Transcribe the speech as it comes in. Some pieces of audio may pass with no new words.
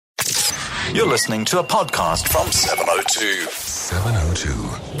You're listening to a podcast from 702.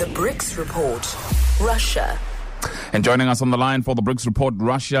 702. The Brics Report, Russia. And joining us on the line for the Brics Report,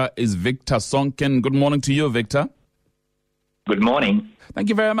 Russia, is Victor Sonkin. Good morning to you, Victor. Good morning. Thank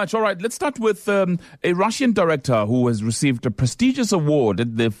you very much. All right, let's start with a Russian director who has received a prestigious award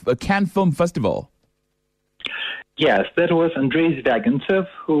at the Cannes Film Festival. Yes, that was Andrey Zvyagintsev,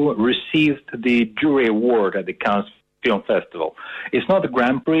 who received the jury award at the Cannes Film Festival. It's not a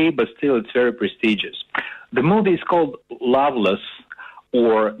Grand Prix, but still it's very prestigious. The movie is called Loveless,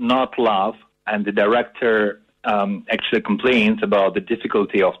 or Not Love, and the director actually complains about the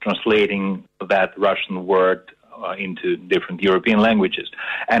difficulty of translating that Russian word into different European languages.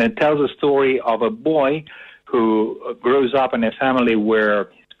 And it tells a story of a boy who grows up in a family where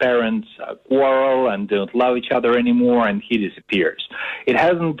parents quarrel and don't love each other anymore, and he disappears. It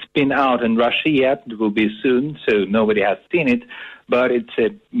hasn't been out in Russia yet. It will be soon, so nobody has seen it, but it's a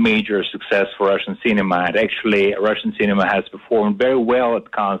major success for Russian cinema, and actually Russian cinema has performed very well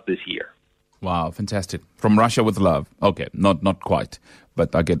at Cannes this year. Wow, fantastic. From Russia with love. Okay, not quite,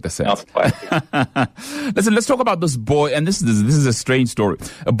 but I get the sense. Not quite. Listen, let's talk about this boy, and this is a strange story.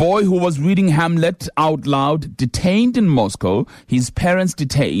 A boy who was reading Hamlet out loud, detained in Moscow, his parents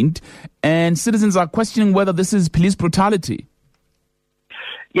detained, and citizens are questioning whether this is police brutality.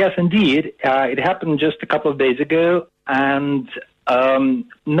 Yes, indeed. It happened just a couple of days ago, and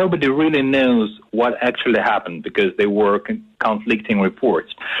nobody really knows what actually happened because there were conflicting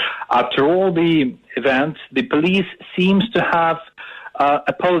reports. After all the events, the police seems to have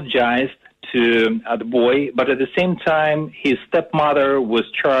apologized to the boy, but at the same time, his stepmother was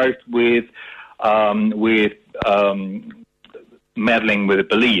charged with meddling with the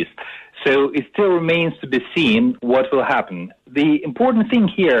police. So it still remains to be seen what will happen. The important thing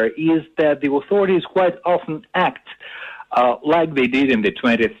here is that the authorities quite often act like they did in the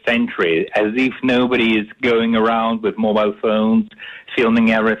 20th century, as if nobody is going around with mobile phones,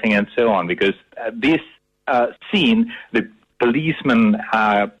 filming everything and so on, because this scene, the policeman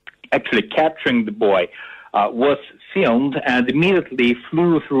actually capturing the boy, was filmed and immediately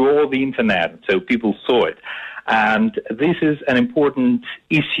flew through all the internet, so people saw it. And this is an important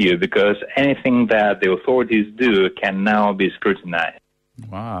issue because anything that the authorities do can now be scrutinized.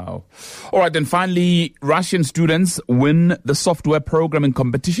 Wow. All right, then finally, Russian students win the software programming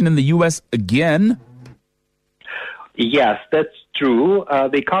competition in the U.S. again. Yes, that's true.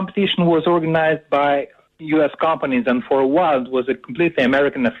 The competition was organized by U.S. companies, and for a while it was a completely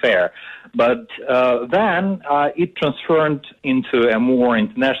American affair. But then it transferred into a more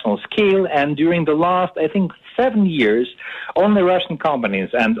international scale, and during the last, I think, 7 years, only Russian companies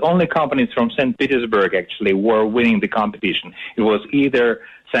and only companies from St. Petersburg actually were winning the competition. It was either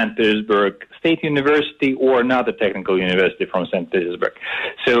St. Petersburg State University or another technical university from St. Petersburg.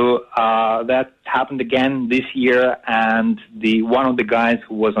 So that happened again this year, and one of the guys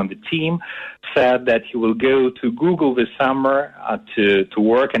who was on the team said that he will go to Google this summer to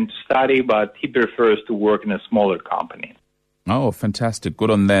work and to study, but he prefers to work in a smaller company. Oh, fantastic.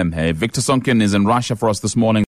 Good on them. Hey, Victor Sonkin is in Russia for us this morning.